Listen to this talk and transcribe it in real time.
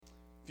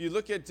you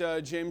look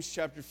at James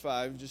chapter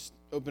 5, just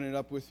open it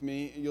up with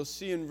me, you'll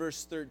see in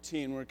verse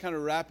 13, we're kind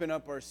of wrapping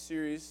up our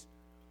series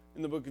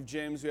in the book of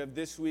James. We have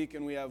this week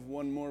and we have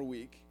one more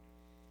week.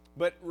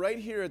 But right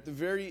here at the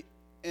very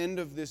end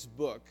of this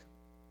book,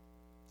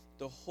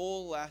 the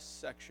whole last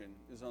section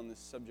is on this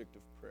subject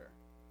of prayer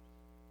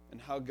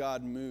and how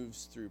God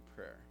moves through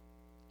prayer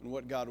and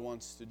what God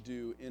wants to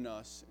do in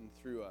us and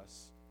through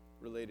us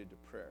related to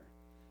prayer.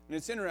 And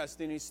it's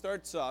interesting, he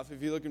starts off,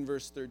 if you look in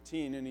verse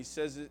 13, and he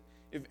says,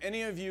 if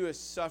any of you is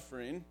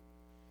suffering,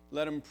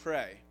 let him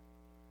pray.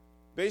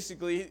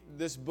 Basically,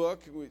 this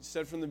book, we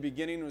said from the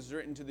beginning, was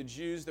written to the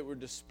Jews that were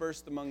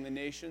dispersed among the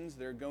nations.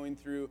 They're going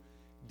through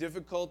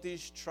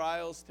difficulties,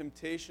 trials,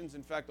 temptations.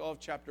 In fact, all of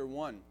chapter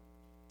 1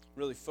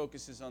 really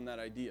focuses on that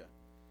idea.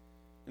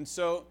 And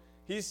so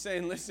he's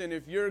saying, listen,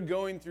 if you're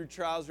going through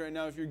trials right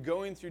now, if you're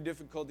going through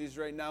difficulties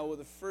right now, well,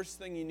 the first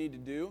thing you need to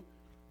do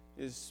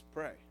is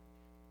pray.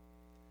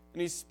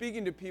 And he's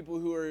speaking to people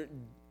who are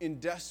in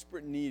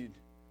desperate need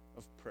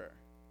of prayer.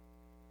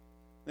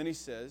 Then he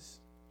says,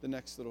 the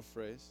next little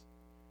phrase,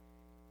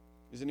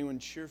 is anyone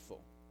cheerful?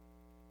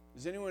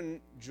 Is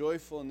anyone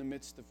joyful in the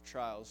midst of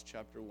trials,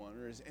 chapter 1?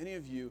 Or is any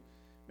of you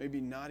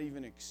maybe not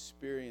even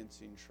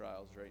experiencing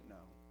trials right now?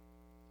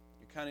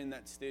 You're kind of in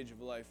that stage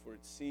of life where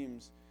it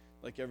seems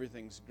like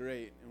everything's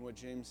great. And what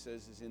James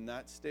says is in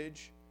that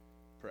stage,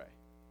 pray.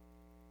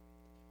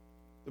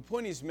 The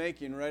point he's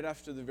making right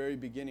after the very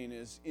beginning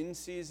is in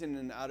season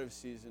and out of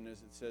season, as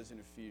it says in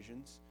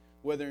Ephesians,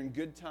 whether in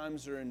good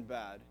times or in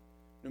bad,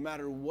 no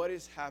matter what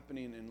is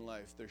happening in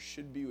life, there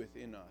should be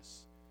within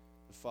us,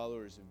 the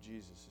followers of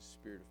Jesus, a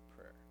spirit of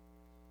prayer.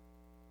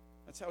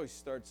 That's how he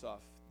starts off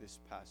this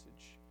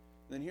passage.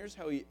 And then here's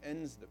how he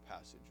ends the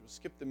passage. We'll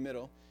skip the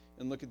middle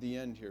and look at the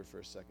end here for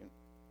a second.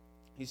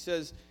 He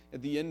says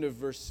at the end of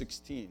verse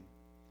 16,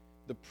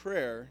 the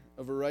prayer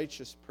of a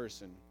righteous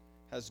person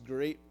has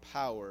great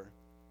power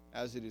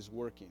as it is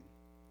working.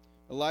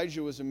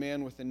 Elijah was a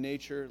man with a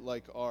nature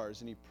like ours,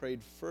 and he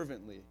prayed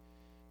fervently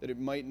that it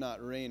might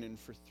not rain, and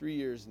for 3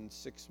 years and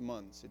 6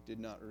 months it did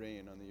not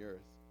rain on the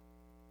earth.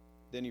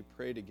 Then he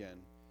prayed again,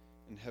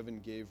 and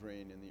heaven gave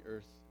rain, and the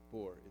earth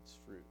bore its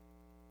fruit.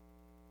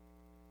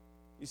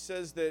 He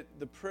says that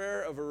the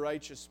prayer of a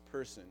righteous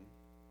person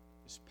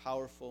is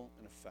powerful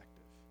and effective.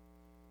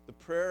 The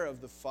prayer of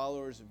the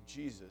followers of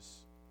Jesus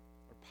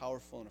are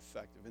powerful and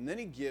effective. And then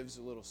he gives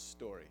a little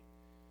story.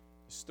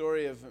 The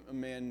story of a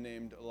man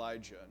named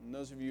Elijah. And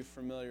those of you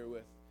familiar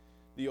with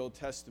the Old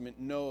Testament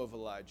know of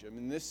Elijah. I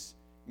mean, this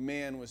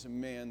man was a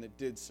man that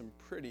did some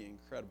pretty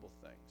incredible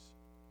things.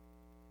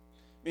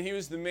 I mean, he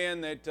was the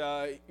man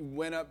that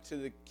went up to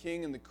the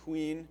king and the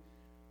queen,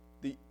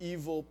 the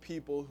evil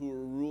people who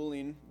were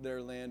ruling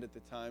their land at the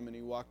time, and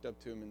he walked up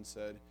to him and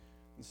said,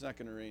 it's not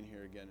going to rain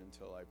here again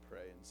until I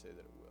pray and say that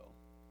it will.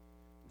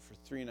 And for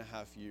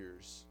 3.5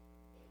 years,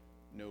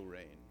 no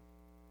rain.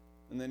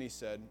 And then he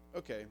said,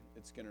 okay,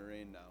 it's going to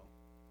rain now.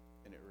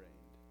 And it rained.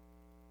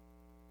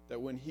 That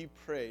when he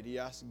prayed, he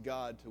asked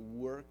God to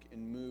work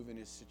and move in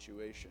his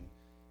situation.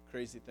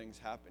 Crazy things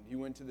happened. He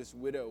went to this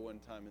widow one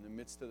time in the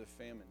midst of the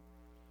famine.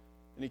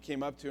 And he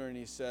came up to her and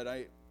he said,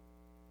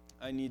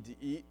 I need to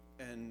eat,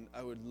 and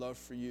I would love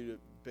for you to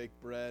bake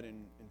bread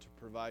and to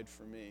provide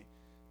for me.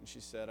 And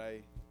she said,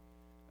 I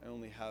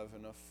only have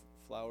enough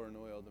flour and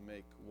oil to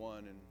make one,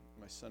 and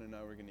my son and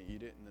I were going to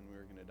eat it, and then we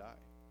were going to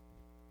die.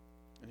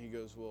 And he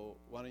goes, well,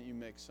 why don't you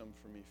make some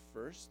for me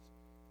first,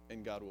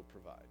 and God will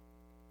provide.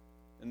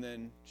 And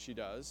then she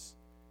does,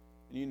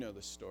 and you know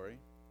the story.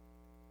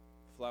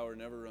 Flour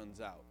never runs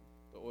out.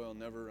 The oil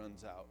never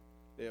runs out.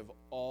 They have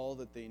all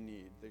that they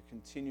need. They're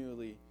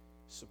continually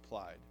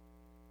supplied.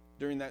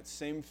 During that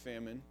same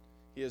famine,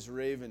 he has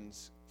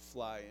ravens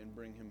fly and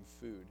bring him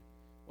food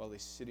while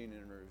he's sitting in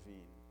a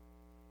ravine.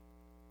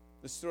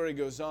 The story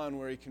goes on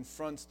where he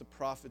confronts the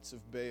prophets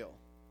of Baal.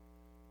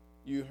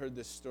 You heard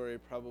this story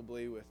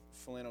probably with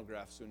flannel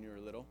graphs when you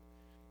were little.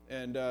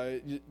 And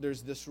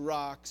there's this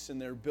rocks,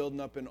 and they're building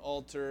up an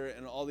altar,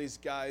 and all these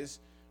guys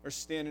are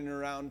standing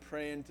around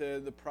praying to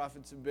the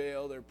prophets of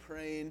Baal. They're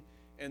praying,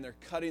 and they're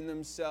cutting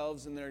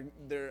themselves, and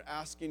they're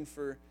asking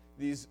for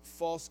these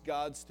false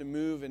gods to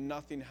move, and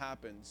nothing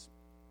happens.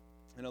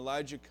 And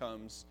Elijah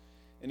comes,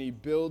 and he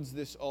builds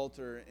this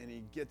altar, and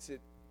he gets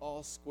it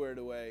all squared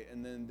away,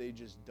 and then they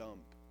just dump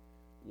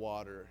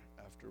water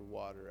after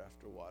water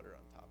after water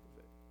on top of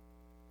it.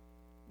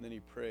 And then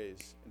he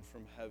prays, and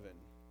from heaven,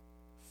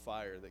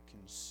 fire that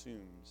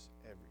consumes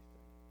everything.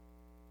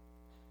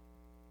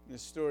 And the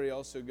story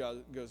also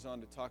goes on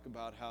to talk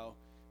about how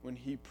when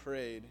he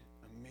prayed,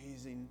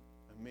 amazing,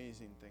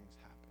 amazing things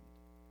happened.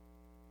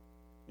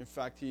 In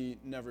fact, he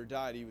never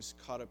died. He was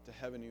caught up to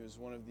heaven. He was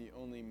one of the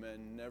only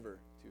men never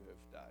to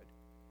have died.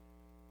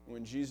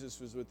 When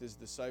Jesus was with his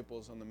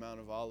disciples on the Mount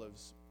of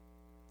Olives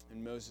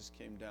and Moses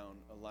came down,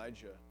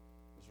 Elijah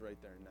was right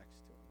there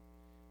next to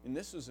him. And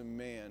this was a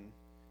man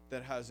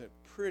that has a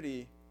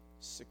pretty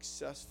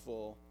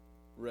successful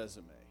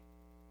resume,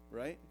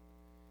 right?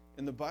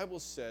 And the Bible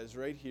says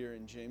right here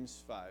in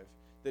James 5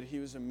 that he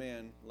was a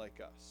man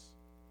like us.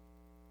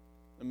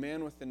 a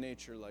man with a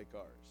nature like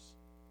ours.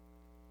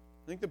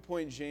 I think the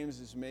point James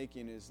is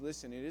making is,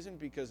 listen, it isn't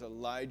because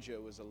Elijah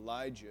was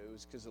Elijah, it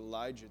was because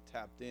Elijah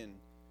tapped in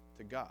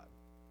to God.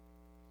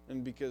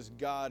 And because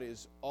God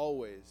is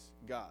always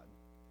God.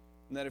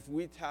 And that if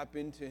we tap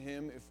into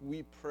him, if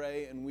we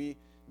pray and we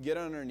get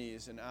on our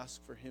knees and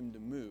ask for him to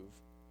move,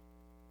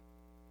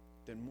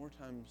 then more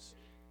times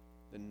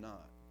than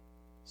not,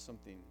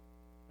 something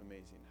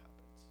amazing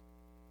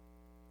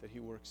happens. That he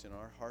works in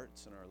our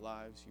hearts and our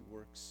lives. He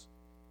works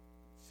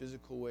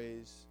physical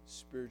ways,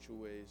 spiritual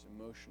ways,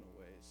 emotional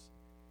ways.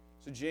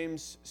 So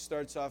James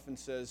starts off and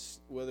says,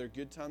 whether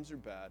good times or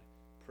bad,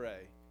 pray.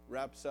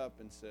 Wraps up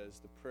and says,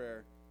 the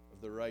prayer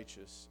of the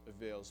righteous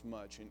avails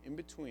much. And in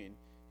between,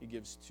 he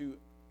gives two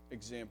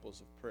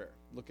examples of prayer.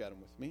 Look at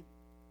them with me.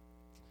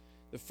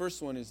 The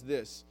first one is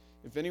this.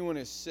 If anyone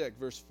is sick,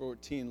 verse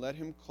 14, let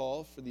him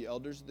call for the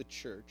elders of the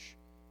church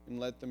and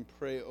let them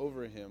pray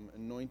over him,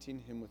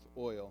 anointing him with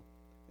oil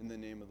in the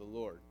name of the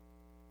Lord.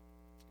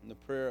 And the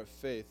prayer of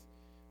faith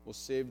will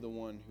save the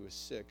one who is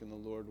sick, and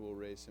the Lord will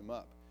raise him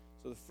up.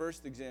 So the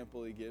first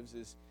example he gives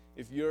is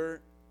if you're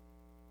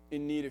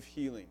in need of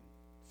healing,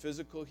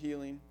 physical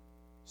healing,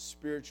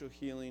 spiritual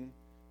healing,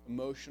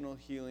 emotional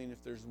healing,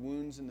 if there's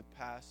wounds in the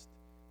past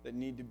that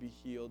need to be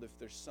healed, if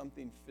there's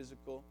something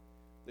physical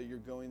that you're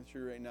going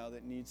through right now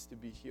that needs to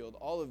be healed,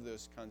 all of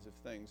those kinds of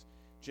things,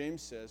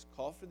 James says,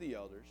 call for the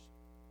elders,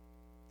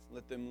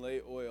 let them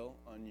lay oil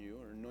on you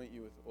or anoint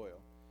you with oil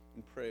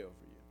and pray over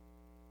you.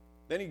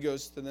 Then he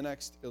goes to the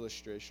next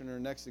illustration or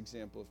next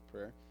example of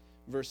prayer,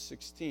 verse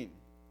 16,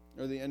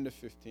 or the end of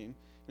 15. And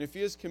if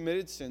he has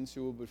committed sins, he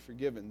will be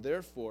forgiven.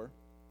 Therefore,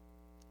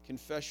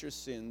 confess your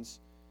sins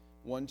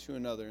one to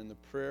another in the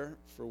prayer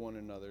for one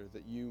another,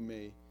 that you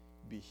may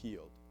be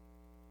healed.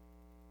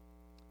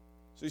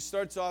 So he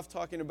starts off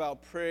talking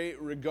about pray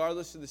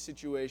regardless of the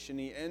situation.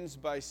 He ends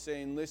by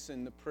saying,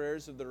 listen, the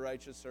prayers of the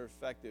righteous are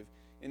effective.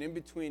 And in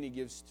between, he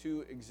gives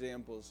two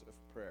examples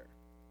of prayer.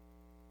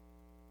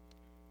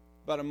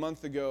 About a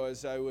month ago,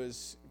 as I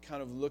was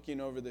kind of looking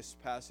over this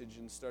passage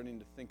and starting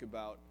to think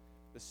about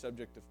the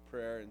subject of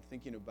prayer and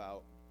thinking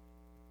about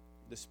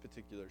this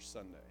particular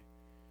Sunday,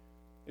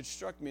 it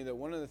struck me that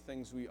one of the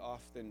things we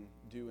often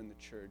do in the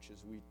church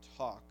is we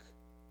talk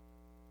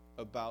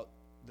about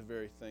the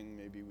very thing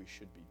maybe we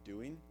should be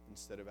doing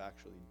instead of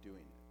actually doing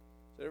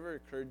it. Has it ever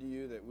occurred to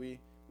you that we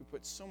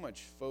put so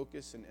much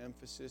focus and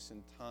emphasis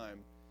and time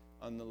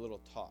on the little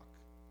talk,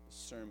 the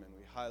sermon?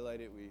 We highlight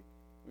it, we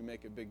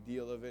make a big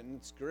deal of it, and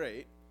it's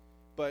great,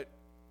 but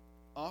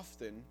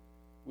often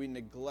we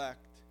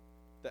neglect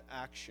the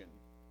action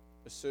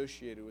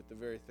associated with the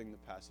very thing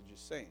the passage is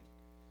saying.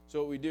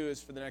 So what we do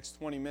is for the next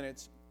 20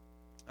 minutes,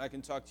 I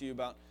can talk to you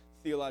about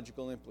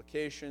theological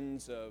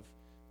implications of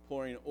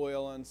pouring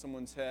oil on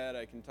someone's head.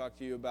 I can talk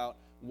to you about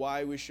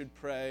why we should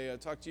pray. I'll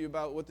talk to you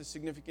about what the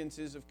significance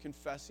is of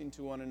confessing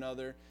to one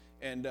another,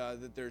 and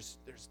that there's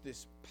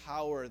this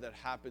power that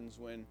happens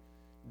when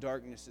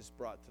darkness is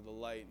brought to the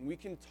light. And we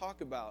can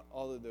talk about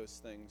all of those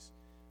things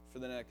for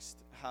the next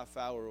half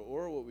hour,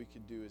 or what we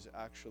could do is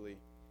actually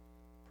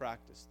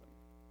practice them.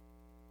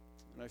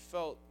 And I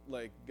felt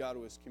like God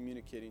was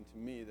communicating to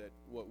me that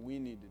what we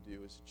need to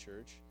do as a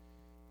church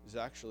is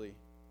actually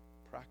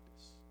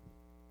practice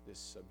this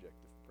subject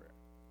of prayer.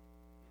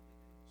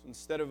 So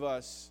instead of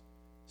us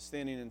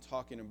standing and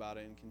talking about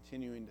it and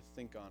continuing to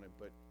think on it,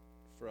 but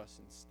for us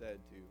instead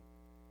to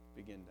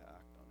begin to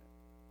act on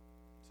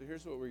it. So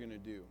here's what we're going to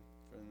do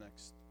for the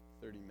next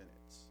 30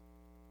 minutes.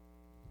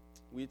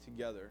 We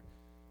together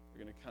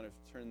are going to kind of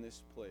turn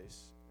this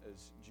place,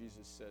 as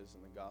Jesus says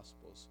in the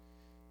Gospels,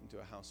 into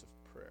a house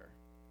of prayer.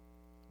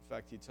 In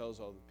fact, he tells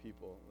all the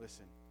people,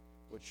 listen,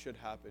 what should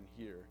happen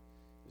here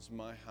is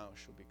my house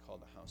shall be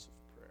called a house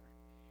of prayer.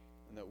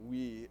 And that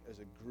we as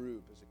a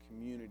group, as a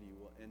community,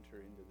 will enter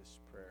into this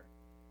prayer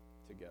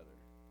together.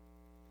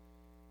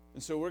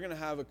 And so we're going to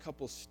have a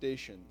couple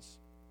stations.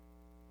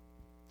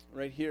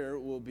 Right here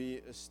will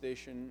be a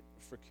station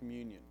for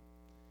communion.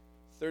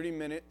 30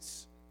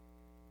 minutes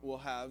we'll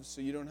have,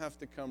 so you don't have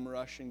to come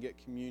rush and get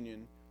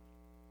communion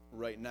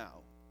right now.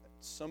 At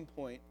some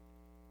point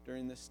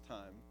during this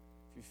time,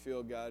 if you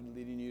feel God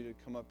leading you to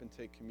come up and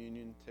take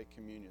communion, take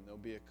communion. There'll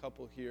be a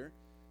couple here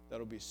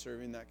that'll be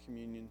serving that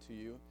communion to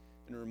you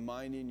and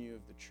reminding you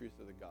of the truth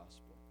of the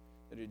gospel.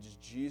 That it is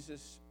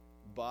Jesus'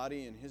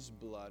 body and his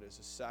blood as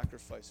a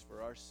sacrifice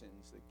for our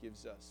sins that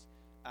gives us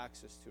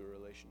access to a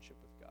relationship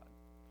with God.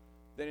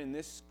 Then in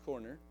this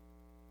corner,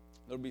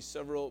 there'll be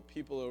several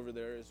people over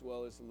there as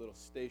well as a little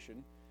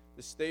station.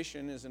 The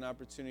station is an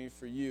opportunity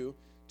for you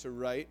to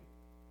write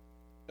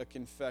a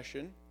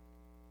confession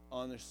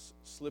on a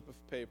slip of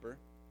paper,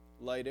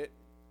 light it,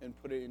 and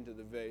put it into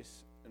the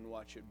vase and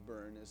watch it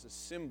burn as a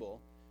symbol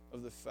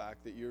of the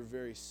fact that your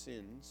very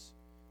sins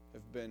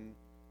have been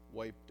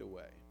wiped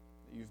away,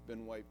 that you've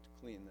been wiped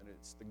clean, that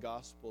it's the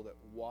gospel that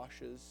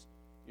washes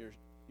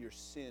your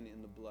sin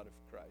in the blood of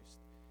Christ,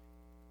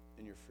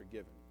 and you're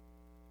forgiven.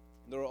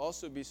 There will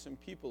also be some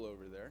people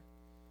over there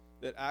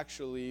that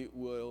actually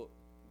will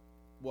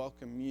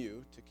welcome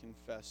you to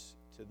confess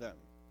to them.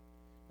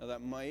 Now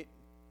that might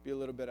be a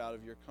little bit out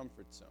of your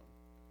comfort zone.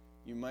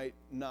 You might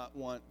not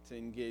want to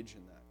engage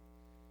in that.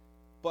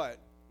 But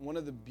one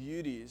of the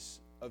beauties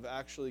of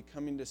actually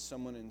coming to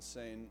someone and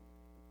saying,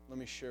 let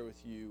me share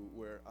with you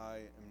where I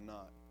am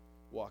not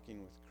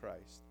walking with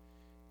Christ,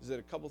 is that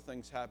a couple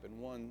things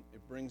happen. One,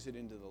 it brings it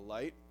into the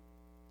light,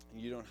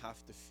 and you don't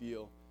have to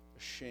feel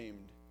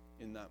ashamed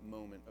in that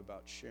moment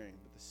about sharing.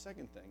 But the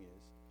second thing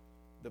is,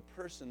 the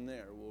person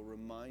there will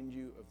remind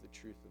you of the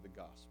truth of the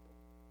gospel.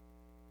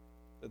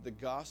 That the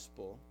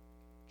gospel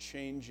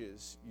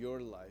changes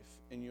your life,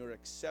 and your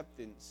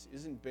acceptance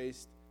isn't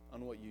based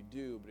on what you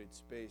do, but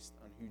it's based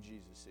on who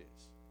Jesus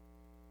is.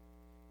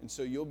 And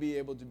so you'll be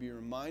able to be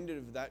reminded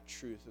of that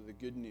truth, of the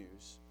good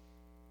news,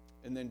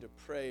 and then to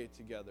pray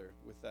together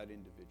with that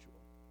individual.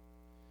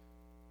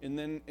 And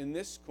then in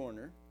this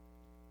corner,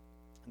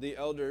 the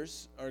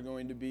elders are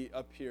going to be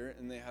up here,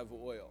 and they have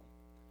oil.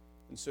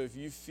 And so if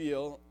you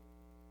feel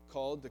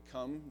called to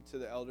come to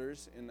the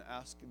elders and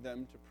ask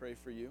them to pray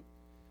for you,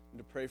 and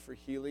to pray for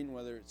healing,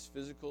 whether it's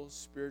physical,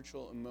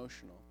 spiritual,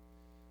 emotional,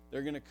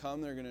 they're going to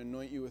come, they're going to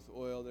anoint you with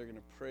oil, they're going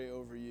to pray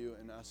over you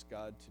and ask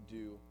God to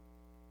do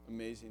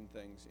amazing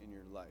things in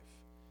your life.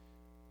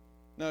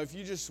 Now, if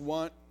you just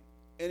want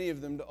any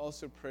of them to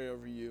also pray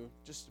over you,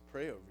 just to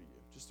pray over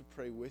you, just to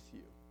pray with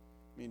you,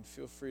 I mean,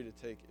 feel free to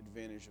take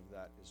advantage of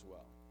that as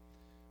well.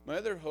 My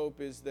other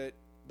hope is that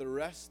the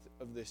rest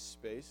of this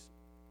space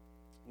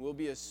will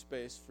be a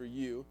space for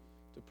you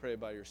to pray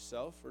by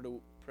yourself or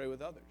to pray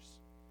with others.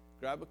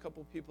 Grab a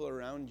couple people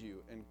around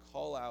you and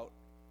call out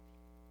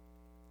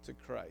to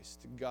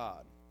Christ, to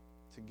God,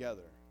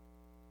 together,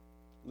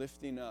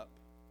 lifting up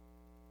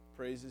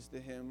praises to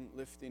Him,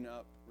 lifting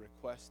up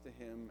requests to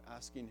Him,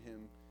 asking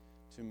Him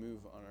to move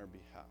on our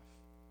behalf.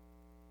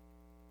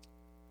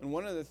 And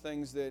one of the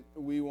things that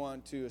we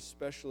want to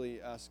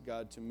especially ask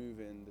God to move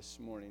in this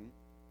morning,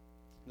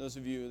 those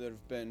of you that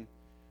have been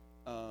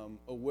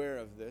aware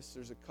of this,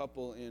 there's a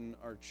couple in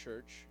our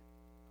church,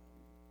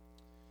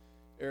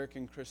 Eric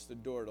and Krista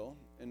Dordal.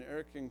 And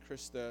Eric and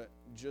Krista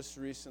just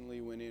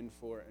recently went in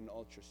for an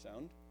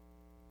ultrasound.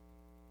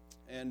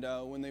 And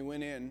when they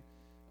went in,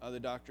 the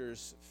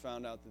doctors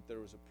found out that there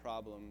was a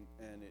problem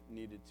and it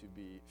needed to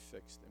be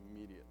fixed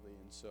immediately.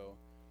 And so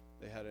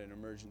they had an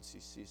emergency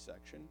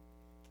C-section.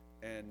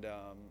 And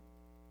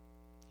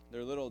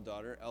their little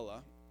daughter,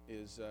 Ella,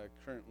 is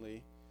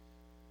currently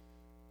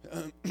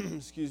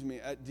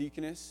at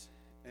Deaconess,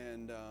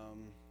 and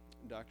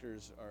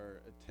doctors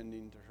are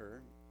attending to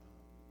her.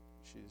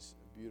 She's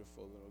a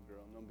beautiful little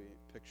girl. And there'll be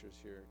pictures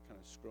here kind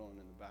of scrolling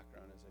in the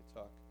background as I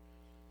talk.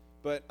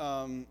 But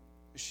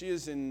she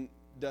is in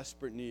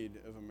desperate need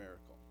of a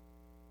miracle.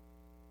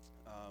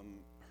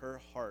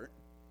 Her heart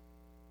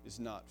is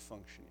not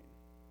functioning.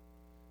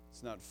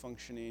 It's not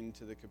functioning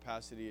to the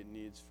capacity it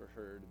needs for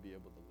her to be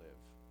able to live.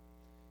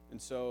 And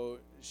so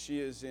she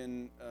is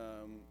in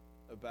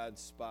a bad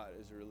spot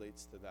as it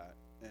relates to that.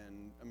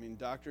 And, I mean,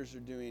 doctors are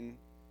doing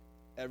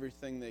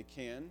everything they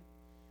can.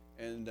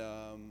 And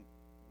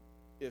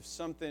if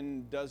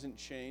something doesn't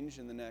change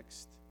in the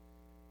next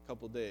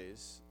couple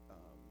days,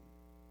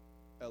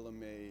 Ella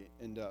may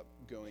end up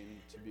going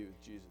to be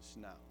with Jesus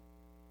now.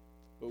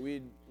 But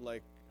we'd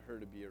like her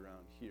to be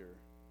around here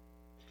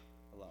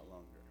a lot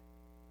longer.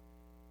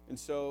 And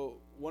so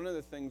one of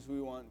the things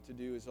we want to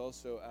do is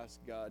also ask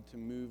God to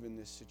move in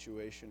this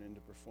situation and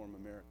to perform a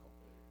miracle.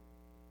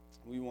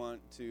 We want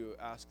to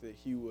ask that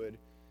He would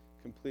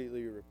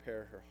completely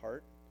repair her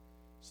heart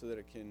so that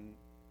it can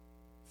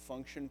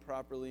function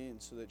properly and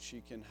so that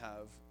she can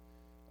have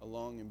a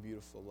long and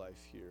beautiful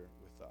life here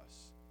with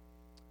us.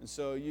 And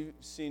so you've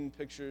seen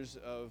pictures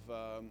of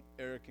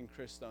Eric and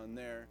Krista on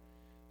there.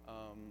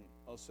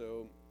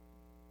 Also,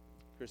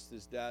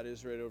 Krista's dad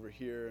is right over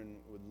here and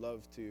would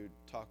love to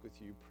talk with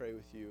you, pray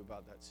with you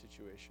about that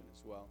situation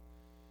as well.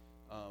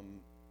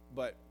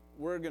 But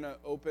we're going to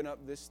open up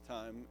this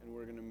time and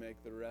we're going to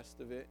make the rest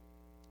of it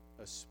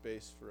a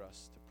space for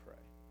us to